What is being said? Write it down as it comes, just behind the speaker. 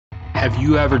Have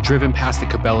you ever driven past the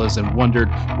Cabelas and wondered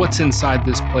what's inside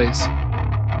this place?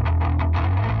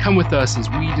 Come with us as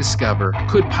we discover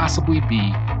could possibly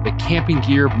be the camping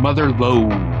gear mother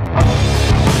lode.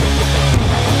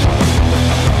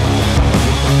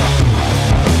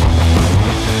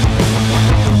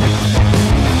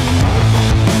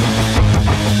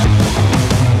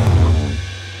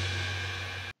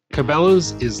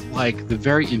 Cabelas is like the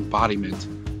very embodiment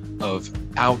of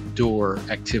outdoor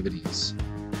activities.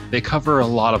 They cover a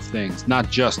lot of things, not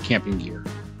just camping gear.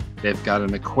 They've got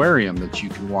an aquarium that you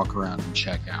can walk around and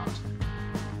check out.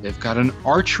 They've got an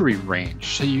archery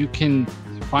range so you can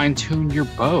fine-tune your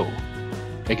bow.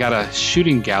 They got a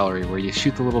shooting gallery where you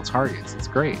shoot the little targets. It's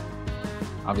great.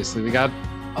 Obviously, they got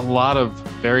a lot of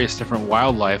various different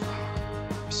wildlife.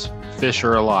 Fish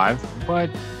are alive, but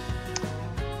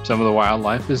some of the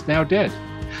wildlife is now dead.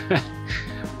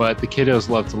 But the kiddos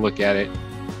love to look at it.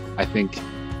 I think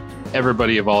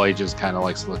everybody of all ages kind of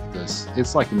likes to look at this.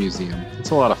 It's like a museum.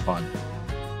 It's a lot of fun.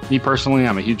 Me personally,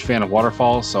 I'm a huge fan of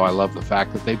waterfalls, so I love the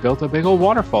fact that they built a big old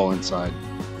waterfall inside.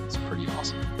 It's pretty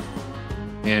awesome.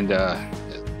 And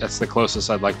that's the closest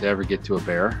I'd like to ever get to a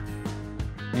bear.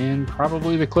 And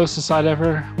probably the closest I'd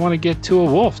ever want to get to a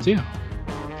wolf, too.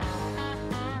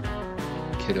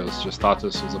 Kiddos just thought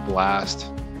this was a blast.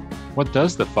 What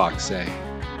does the fox say?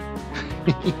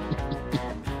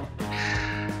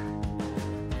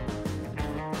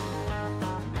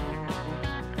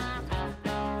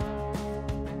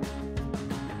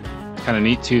 Kind of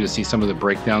neat too to see some of the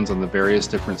breakdowns on the various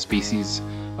different species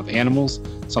of animals.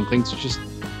 Some things just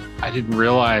I didn't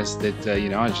realize that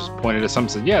I just pointed at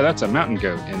something and said, yeah, that's a mountain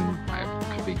goat, and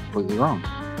I could be completely wrong.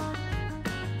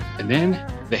 And then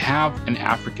they have an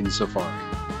African safari.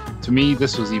 To me,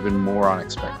 this was even more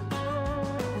unexpected.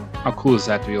 How cool is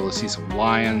that to be able to see some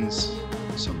lions,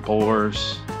 some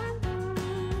boars?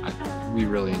 We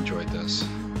really enjoyed this.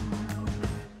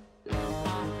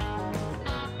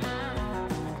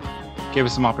 Gave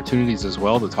us some opportunities as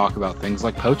well to talk about things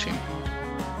like poaching.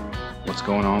 What's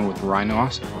going on with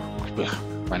rhinoceros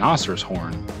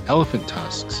horn, elephant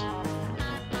tusks.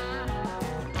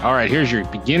 All right, here's your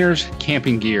beginner's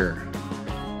camping gear.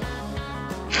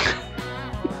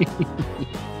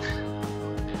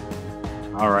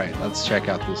 All right, let's check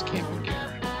out this camping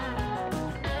gear.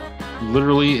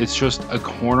 Literally, it's just a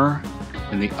corner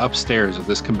in the upstairs of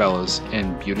this Cabelas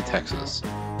in Buda, Texas.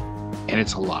 And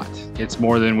it's a lot. It's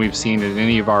more than we've seen at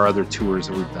any of our other tours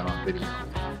that we've done on video.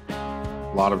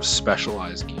 A lot of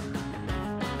specialized gear.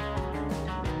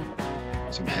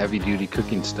 Some heavy-duty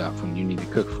cooking stuff when you need to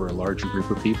cook for a larger group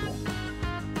of people.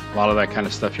 A lot of that kind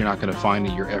of stuff you're not going to find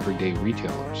at your everyday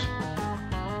retailers.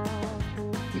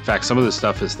 In fact, some of this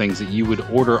stuff is things that you would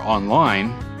order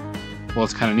online. Well,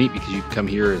 it's kind of neat because you can come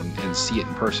here and see it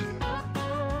in person.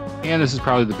 And this is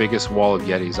probably the biggest wall of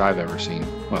Yetis I've ever seen.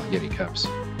 Well, Yeti cups.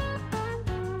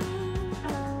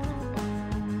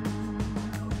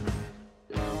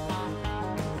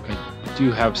 I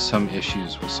do have some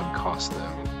issues with some cost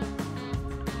though.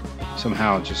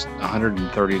 Somehow just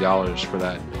 $130 for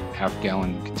that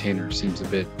half-gallon container seems a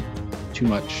bit too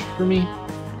much for me,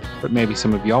 but maybe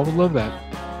some of y'all would love that.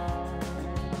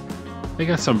 They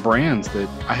got some brands that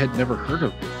I had never heard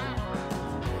of before.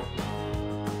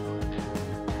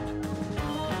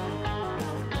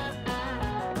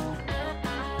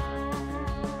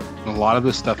 A lot of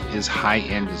this stuff is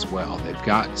high-end as well. They've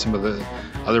got some of the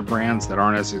other brands that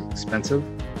aren't as expensive,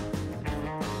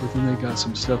 but then they got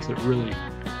some stuff that really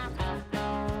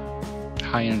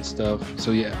high-end stuff.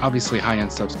 So yeah, obviously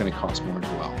high-end stuff's going to cost more as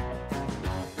well.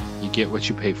 You get what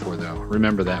you pay for though.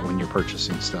 Remember that when you're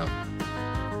purchasing stuff.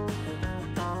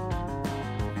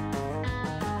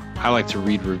 I like to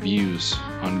read reviews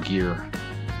on gear,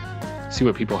 see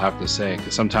what people have to say,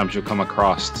 because sometimes you'll come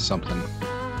across something.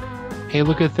 Hey,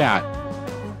 look at that.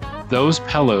 Those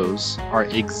pillows are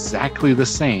exactly the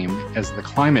same as the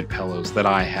climate pillows that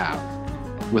I have,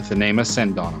 with the name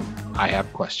Ascend on them. I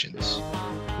have questions.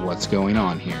 What's going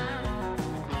on here?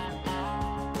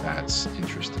 That's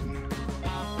interesting.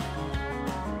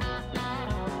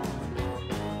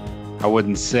 I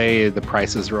wouldn't say the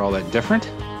prices are all that different.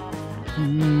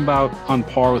 About on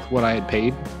par with what I had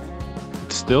paid.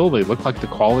 But still, they look like the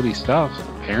quality stuff,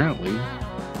 apparently.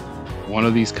 One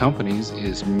of these companies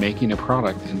is making a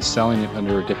product and selling it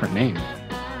under a different name.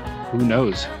 Who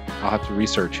knows? I'll have to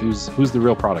research who's the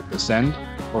real product, Ascend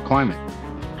or Climate.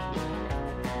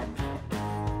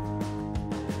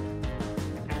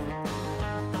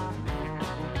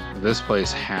 This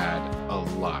place had a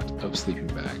lot of sleeping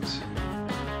bags.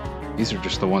 These are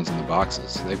just the ones in the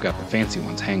boxes. They've got the fancy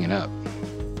ones hanging up.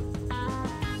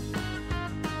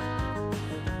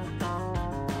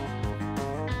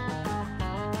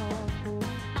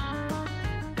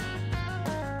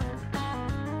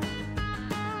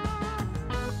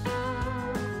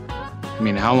 I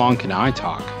mean, how long can I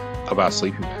talk about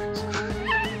sleeping bags?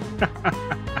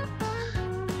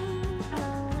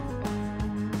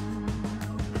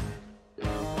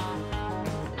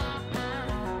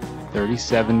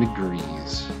 37 degrees.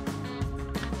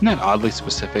 Isn't that oddly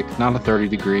specific? Not a 30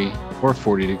 degree or a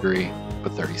 40 degree,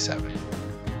 but 37.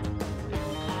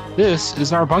 This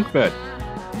is our bunk bed.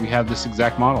 We have this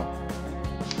exact model.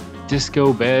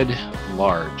 Disco bed,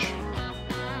 large.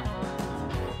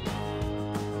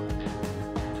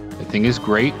 The thing is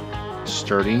great,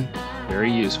 sturdy,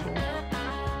 very useful,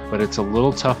 but it's a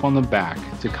little tough on the back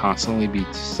to constantly be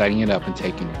setting it up and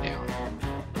taking it down.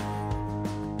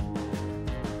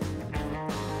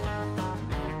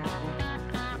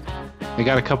 They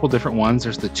got a couple different ones.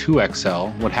 There's the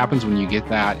 2XL. What happens when you get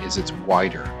that is it's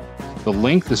wider. The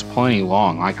length is plenty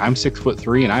long. Like, I'm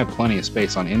 6'3" and I have plenty of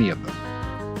space on any of them.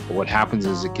 But what happens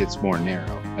is it gets more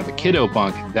narrow. Now the kiddo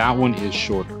bunk, that one is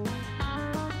shorter.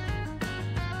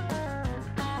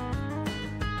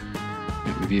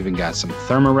 And we've even got some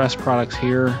Thermarest products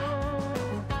here.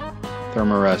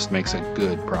 Thermarest makes a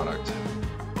good product.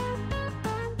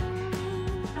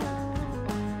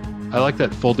 I like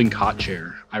that folding cot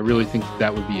chair. I really think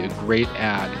that would be a great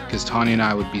ad, because Tanya and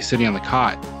I would be sitting on the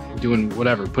cot doing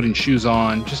whatever, putting shoes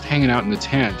on, just hanging out in the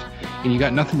tent, and you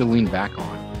got nothing to lean back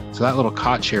on. So that little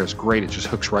cot chair is great. It just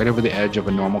hooks right over the edge of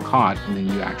a normal cot, and then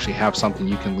you actually have something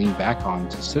you can lean back on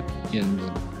to sit in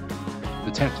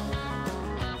the tent.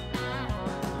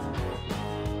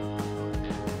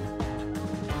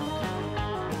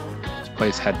 This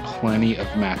place had plenty of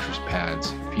mattress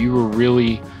pads. If you were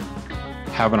really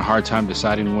having a hard time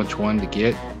deciding which one to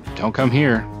get, don't come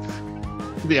here.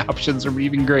 The options are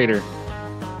even greater.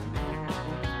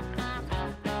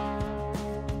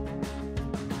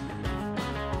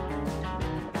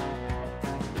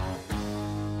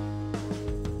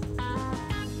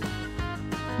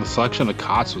 The selection of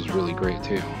cots was really great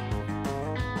too,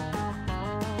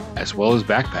 as well as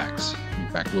backpacks. In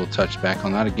fact, we'll touch back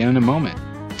on that again in a moment.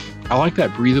 I like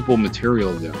that breathable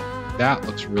material though. That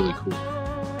looks really cool.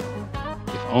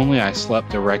 Only I slept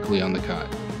directly on the cot.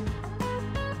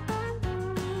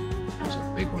 There's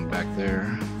a big one back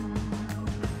there.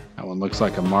 That one looks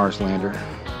like a Mars lander.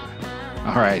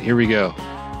 All right, here we go.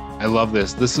 I love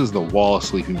this. This is the wall of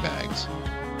sleeping bags.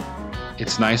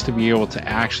 It's nice to be able to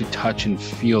actually touch and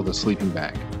feel the sleeping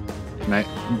bag. And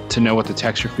to know what the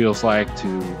texture feels like,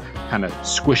 to kind of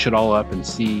squish it all up and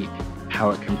see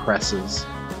how it compresses.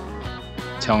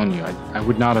 Telling you, I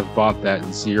would not have bought that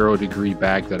 0 degree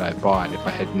bag that I bought if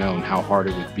I had known how hard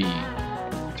it would be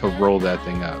to roll that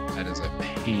thing up. That is a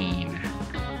pain.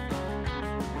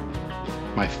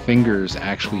 My fingers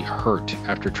actually hurt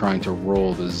after trying to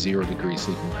roll the 0 degree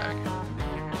sleeping bag.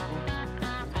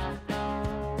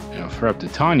 You know, for up to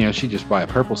Tanya, she'd just buy a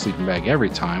purple sleeping bag every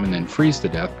time and then freeze to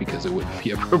death because it wouldn't be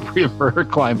appropriate for her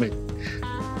climate.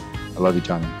 I love you,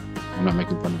 Tanya. I'm not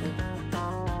making fun of you.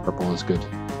 Purple is good.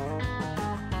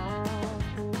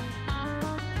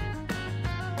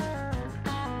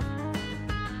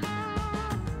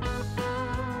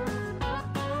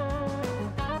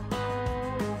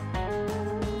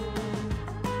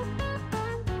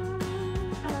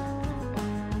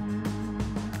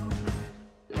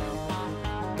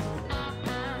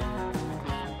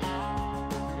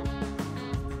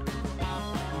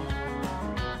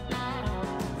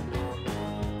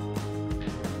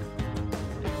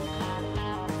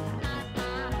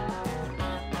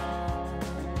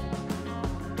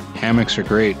 Hammocks are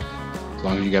great, as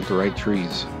long as you got the right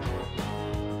trees.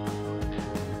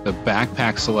 The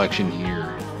backpack selection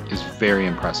here is very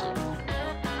impressive.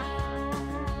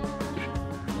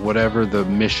 Whatever the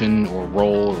mission or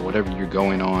role or whatever you're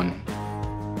going on.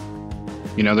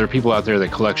 You know, there are people out there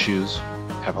that collect shoes,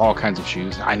 have all kinds of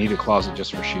shoes. I need a closet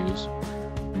just for shoes.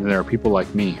 And there are people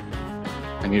like me.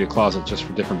 I need a closet just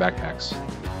for different backpacks.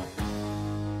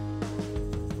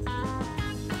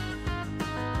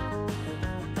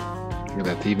 Look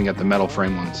at that, they even got the metal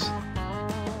frame ones.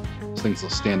 Those things will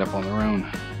stand up on their own.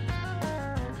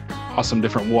 Awesome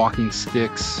different walking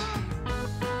sticks.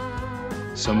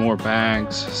 Some more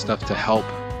bags, stuff to help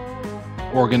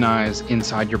organize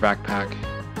inside your backpack.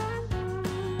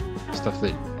 Stuff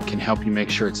that can help you make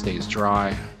sure it stays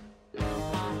dry.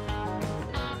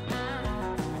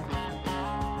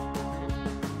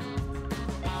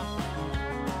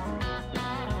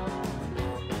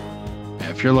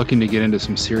 If you're looking to get into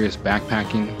some serious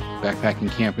backpacking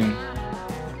camping,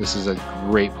 this is a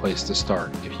great place to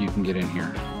start if you can get in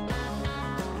here.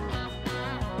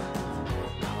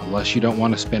 Unless you don't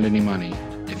want to spend any money.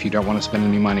 If you don't want to spend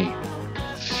any money,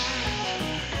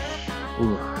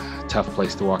 ooh, tough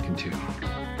place to walk into.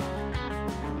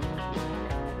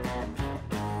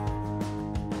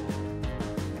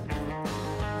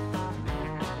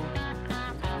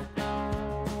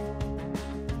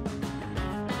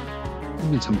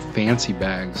 Even some fancy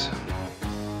bags.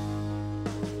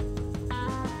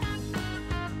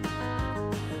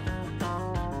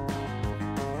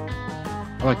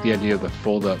 I like the idea of the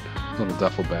fold-up little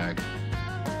duffel bag.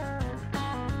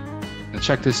 Now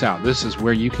check this out. This is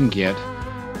where you can get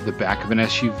the back of an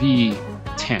SUV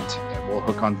tent that will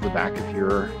hook onto the back of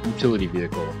your utility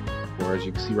vehicle. Or as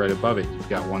you can see right above it, you've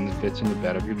got one that fits in the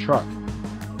bed of your truck.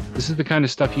 This is the kind of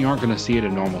stuff you aren't going to see at a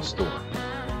normal store.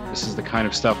 This is the kind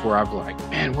of stuff where I'm like,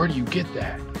 man, where do you get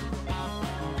that?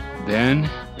 Then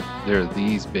there are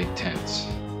these big tents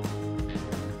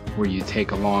where you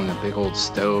take along a big old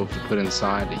stove to put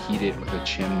inside to heat it with a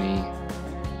chimney.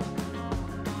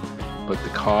 But the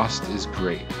cost is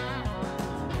great.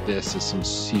 This is some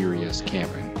serious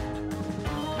camping.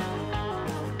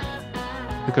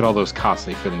 Look at all those cots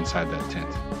they fit inside that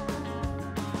tent.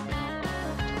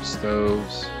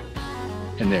 Stoves.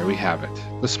 And there we have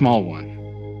it. The small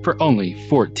one. For only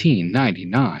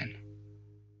 $14.99.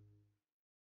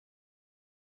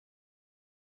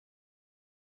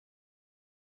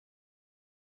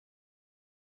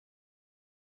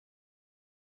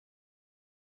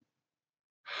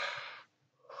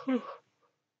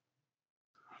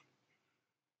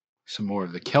 Some more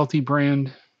of the Kelty brand.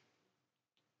 I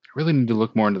really need to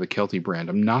look more into the Kelty brand.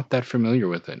 I'm not that familiar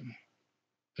with it.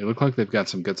 They look like they've got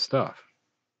some good stuff.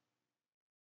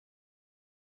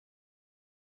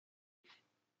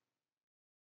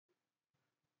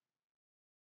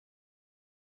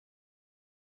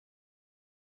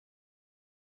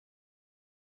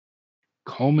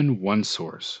 Coleman One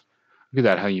Source. Look at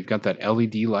that, how you've got that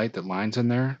LED light that lines in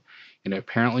there. And it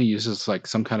apparently uses like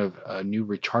some kind of a new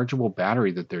rechargeable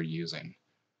battery that they're using.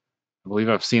 I believe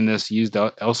I've seen this used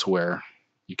elsewhere.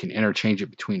 You can interchange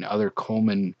it between other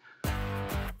Coleman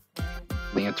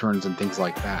lanterns and things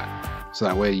like that. So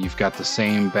that way you've got the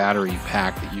same battery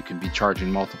pack that you can be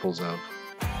charging multiples of.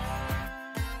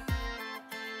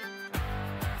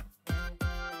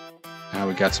 Now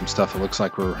we got some stuff that looks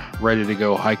like we're ready to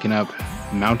go hiking up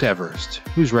Mount Everest.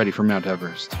 Who's ready for Mount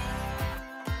Everest?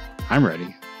 I'm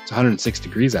ready. It's 106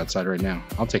 degrees outside right now.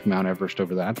 I'll take Mount Everest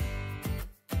over that.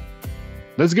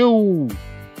 Let's go!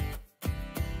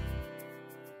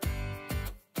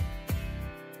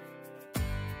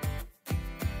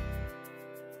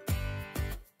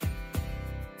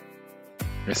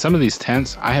 Some of these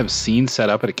tents I have seen set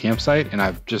up at a campsite, and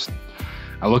I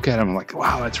look at them, I'm like,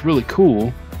 wow, that's really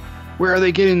cool. Where are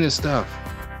they getting this stuff?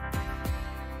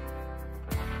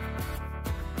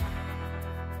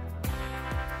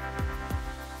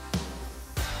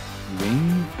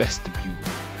 Wing vestibule.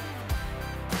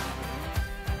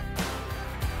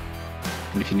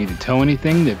 And if you need to tow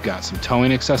anything, they've got some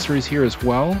towing accessories here as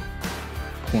well.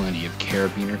 Plenty of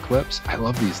carabiner clips. I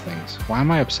love these things. Why am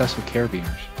I obsessed with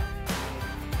carabiners?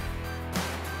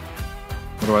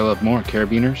 What do I love more,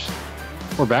 carabiners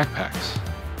or backpacks?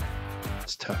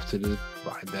 It's tough to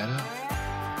divide that up.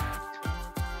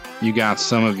 You got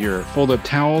some of your fold-up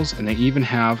towels, and they even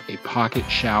have a pocket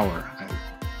shower.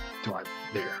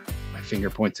 There, my finger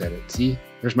points at it. See,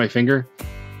 there's my finger.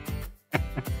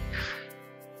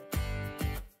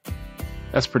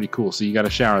 That's pretty cool. So you got a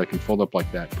shower that can fold up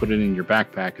like that. Put it in your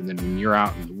backpack, and then when you're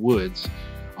out in the woods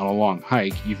on a long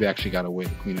hike, you've actually got a way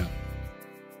to clean up.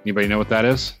 Anybody know what that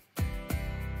is?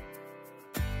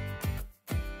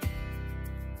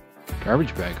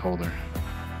 Garbage bag holder.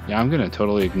 Yeah, I'm gonna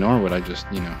totally ignore what I just,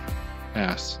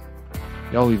 asked.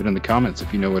 Y'all leave it in the comments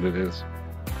if you know what it is.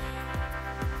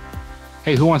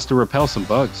 Hey, who wants to repel some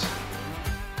bugs?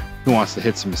 Who wants to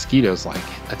hit some mosquitoes like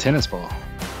a tennis ball?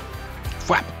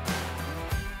 Flap!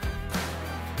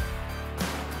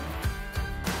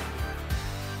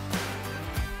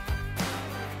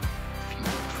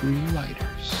 Fuel-free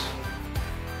lighters.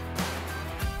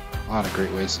 A lot of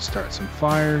great ways to start some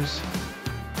fires.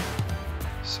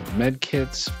 Some med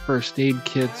kits, first aid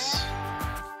kits,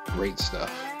 great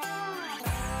stuff.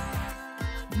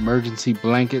 Emergency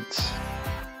blankets.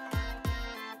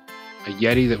 A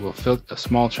Yeti that will fit a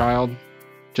small child.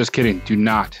 Just kidding, do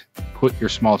not put your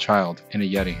small child in a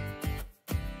Yeti.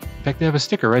 In fact, they have a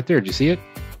sticker right there, did you see it?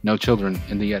 No children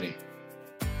in the Yeti.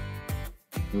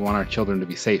 We want our children to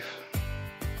be safe.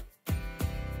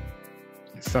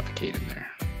 And suffocate in there.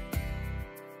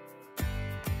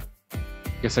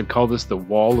 I guess I'd call this the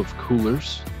wall of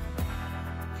coolers,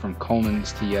 from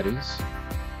Coleman's to Yetis.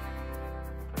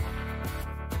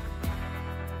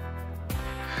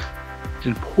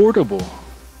 And portable.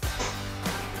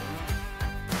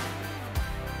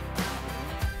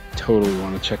 Totally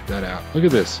want to check that out. Look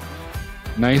at this.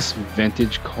 Nice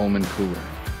vintage Coleman cooler.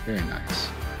 Very nice.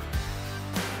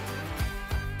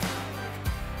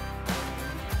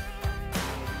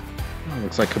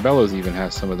 Looks like Cabelas even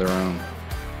has some of their own.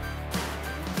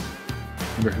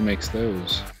 Wonder who makes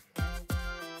those.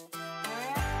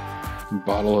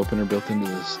 Bottle opener built into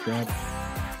the strap.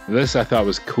 This I thought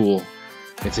was cool.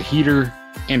 It's a heater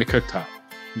and a cooktop.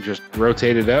 You just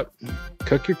rotate it up,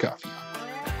 cook your coffee on.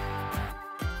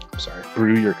 I'm sorry,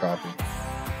 brew your coffee.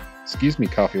 Excuse me,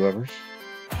 coffee lovers.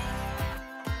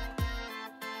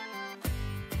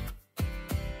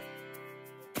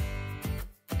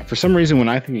 For some reason, when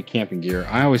I think of camping gear,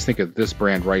 I always think of this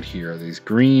brand right here. These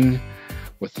green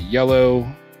with the yellow,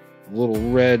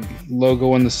 little red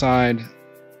logo on the side.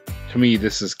 To me,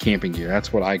 this is camping gear.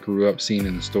 That's what I grew up seeing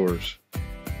in the stores.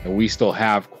 And we still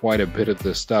have quite a bit of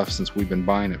this stuff since we've been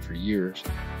buying it for years.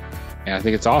 And I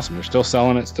think it's awesome. They're still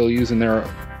selling it, still using their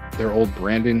old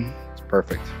branding. It's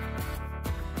perfect.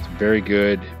 It's very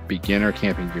good beginner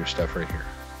camping gear stuff right here.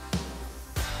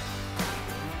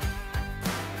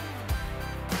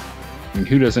 I mean,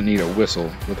 who doesn't need a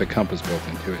whistle with a compass built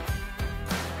into it?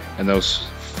 And those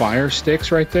fire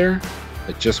sticks right there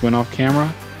that just went off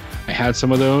camera, I had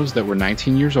some of those that were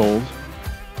 19 years old.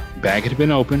 Bag had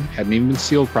been open, hadn't even been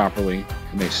sealed properly,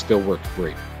 and they still worked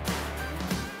great.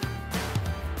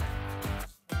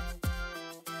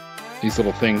 These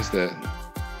little things they're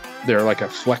like a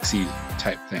flexi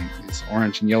type thing. It's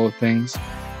orange and yellow things,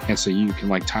 and so you can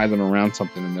like tie them around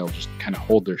something and they'll just kind of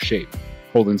hold their shape,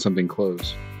 holding something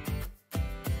close.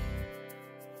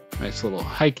 Nice little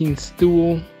hiking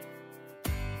stool.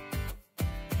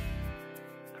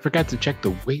 I forgot to check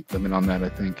the weight limit on that, I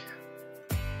think.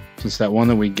 Since that one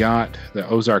that we got, the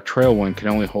Ozark Trail one, can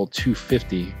only hold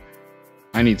 250,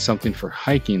 I need something for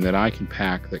hiking that I can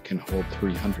pack that can hold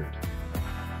 300.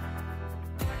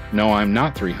 No, I'm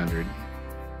not 300,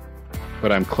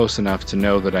 but I'm close enough to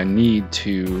know that I need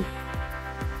to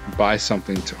buy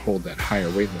something to hold that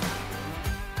higher weight limit.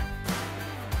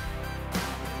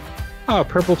 Oh,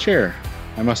 purple chair.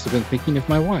 I must have been thinking of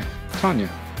my wife, Tanya.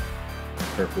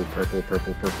 Purple, purple,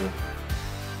 purple, purple.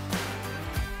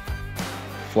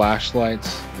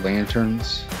 Flashlights,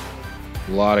 lanterns.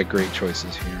 A lot of great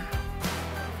choices here.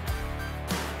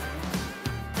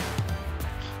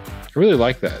 I really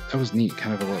like that. That was neat.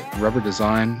 Kind of a rubber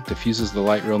design. Diffuses the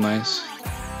light real nice.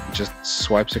 It just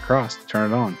swipes across to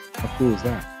turn it on. How cool is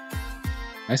that?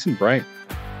 Nice and bright.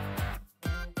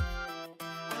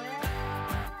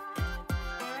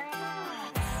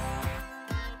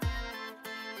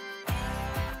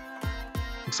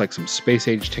 Looks like some space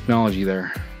age technology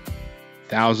there.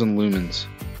 1,000 lumens.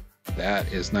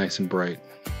 That is nice and bright.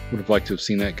 Would have liked to have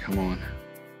seen that come on.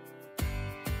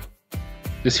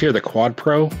 This here, the Quad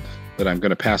Pro that I'm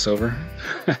going to pass over.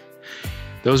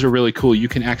 Those are really cool. You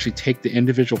can actually take the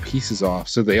individual pieces off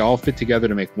so they all fit together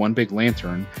to make one big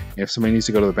lantern. And if somebody needs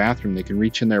to go to the bathroom, they can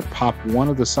reach in there, pop one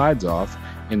of the sides off,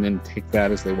 and then take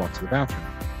that as they walk to the bathroom.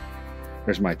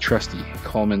 There's my trusty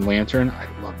Coleman lantern. I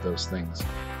love those things.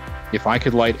 If I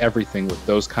could light everything with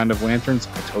those kind of lanterns,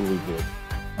 I totally would.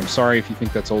 I'm sorry if you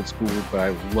think that's old school, but I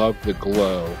love the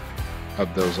glow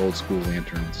of those old school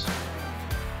lanterns.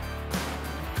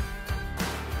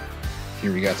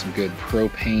 Here we got some good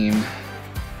propane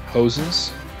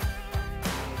hoses.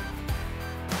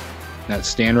 That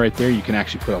stand right there, you can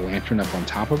actually put a lantern up on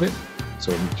top of it.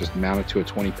 So just mount it to a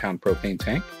 20-pound propane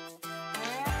tank.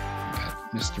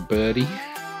 Got Mr. Buddy,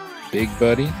 Big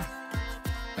Buddy.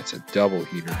 That's a double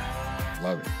heater.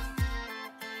 Love it.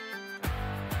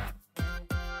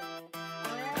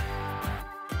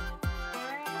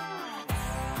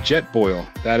 Jet Boil.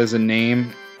 That is a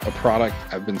name, a product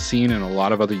I've been seeing in a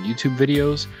lot of other YouTube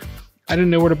videos. I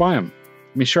didn't know where to buy them.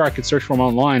 I mean, sure, I could search for them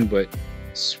online, but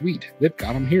sweet, they've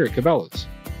got them here at Cabelas.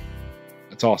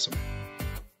 That's awesome.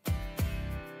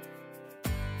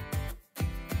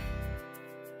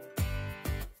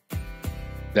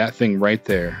 That thing right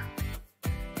there.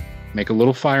 Make a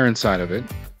little fire inside of it.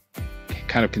 It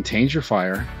kind of contains your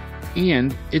fire,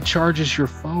 and it charges your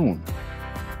phone.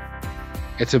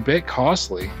 It's a bit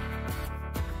costly.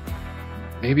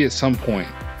 Maybe at some point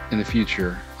in the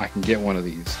future, I can get one of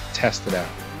these, test it out.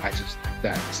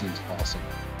 That seems awesome.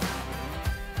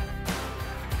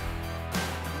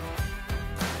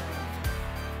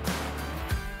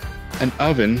 An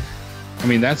oven. I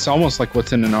mean, that's almost like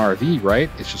what's in an RV, right?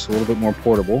 It's just a little bit more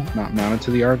portable, not mounted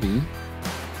to the RV.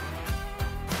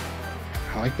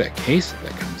 I like that case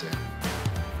that comes in.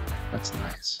 That's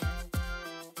nice.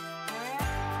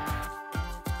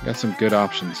 Got some good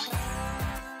options.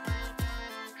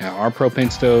 Yeah, our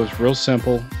propane stove's real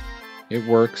simple. It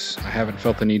works. I haven't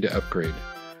felt the need to upgrade.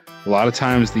 A lot of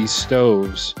times these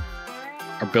stoves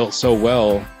are built so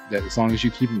well that as long as you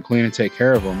keep them clean and take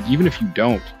care of them, even if you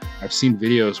don't, I've seen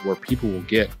videos where people will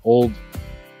get old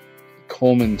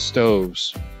Coleman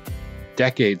stoves,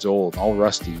 decades old, all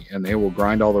rusty, and they will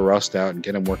grind all the rust out and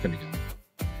get them working again.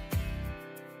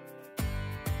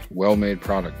 Well-made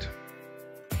product.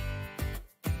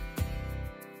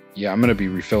 Yeah, I'm going to be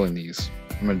refilling these.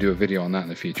 I'm going to do a video on that in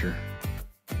the future.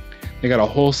 They got a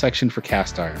whole section for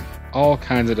cast iron. All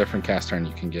kinds of different cast iron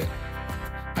you can get.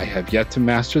 I have yet to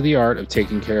master the art of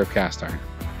taking care of cast iron.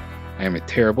 I am a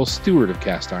terrible steward of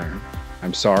cast iron.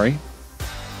 I'm sorry.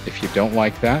 If you don't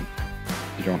like that,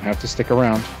 you don't have to stick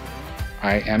around.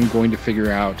 I am going to figure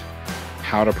out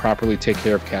how to properly take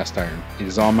care of cast iron. It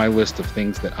is on my list of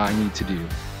things that I need to do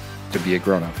to be a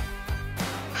grown-up.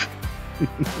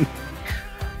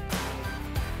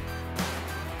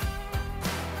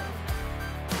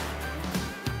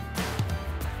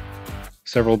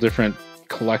 Several different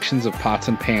collections of pots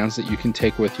and pans that you can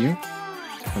take with you.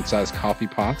 Different size coffee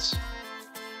pots.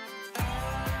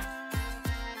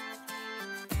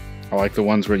 I like the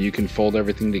ones where you can fold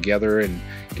everything together and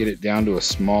get it down to a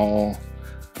small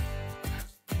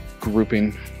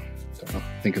grouping. Don't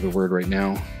think of the word right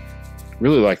now.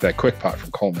 Really like that quick pot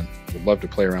from Coleman. Would love to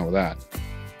play around with that.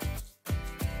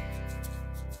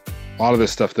 A lot of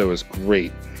this stuff though is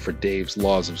great for Dave's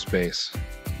Laws of Space.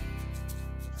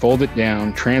 Fold it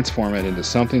down, transform it into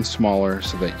something smaller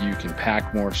so that you can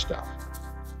pack more stuff.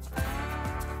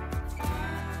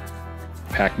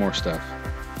 Pack more stuff.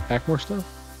 Pack more stuff?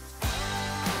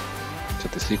 Is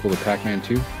that the sequel to Pac-Man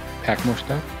 2? Pack more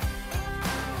stuff?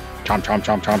 Chomp, chomp,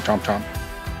 chomp, chomp, chomp, chomp.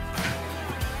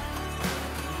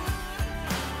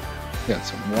 Got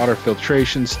some water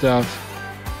filtration stuff.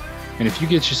 And if you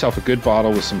get yourself a good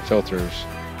bottle with some filters,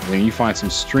 then you find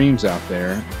some streams out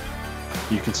there,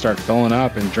 you can start filling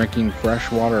up and drinking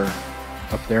fresh water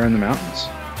up there in the mountains.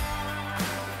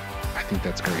 I think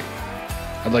that's great.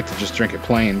 I'd like to just drink it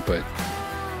plain, but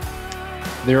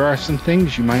there are some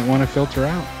things you might want to filter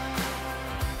out.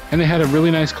 And they had a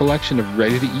really nice collection of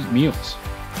ready-to-eat meals.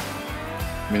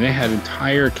 I mean, they had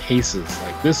entire cases.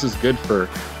 Like, this is good for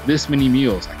this many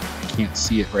meals. I can't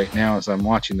see it right now as I'm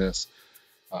watching this,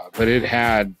 but it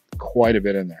had quite a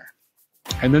bit in there.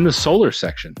 And then the solar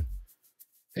section.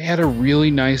 They had a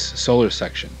really nice solar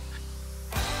section.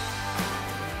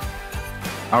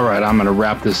 All right, I'm gonna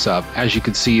wrap this up. As you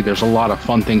can see, there's a lot of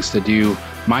fun things to do.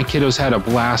 My kiddos had a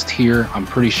blast here. I'm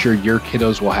pretty sure your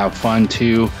kiddos will have fun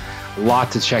too. A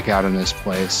lot to check out in this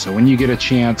place. So when you get a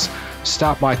chance,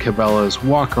 stop by Cabelas,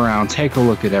 walk around, take a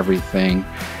look at everything.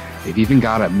 They've even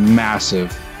got a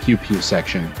massive pew-pew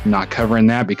section. I'm not covering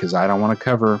that because I don't want to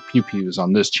cover pew-pews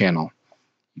on this channel.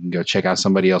 You can go check out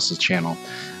somebody else's channel.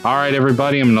 All right,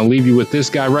 everybody, I'm going to leave you with this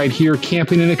guy right here,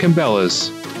 camping in a Cabelas.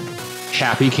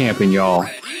 Happy camping, y'all.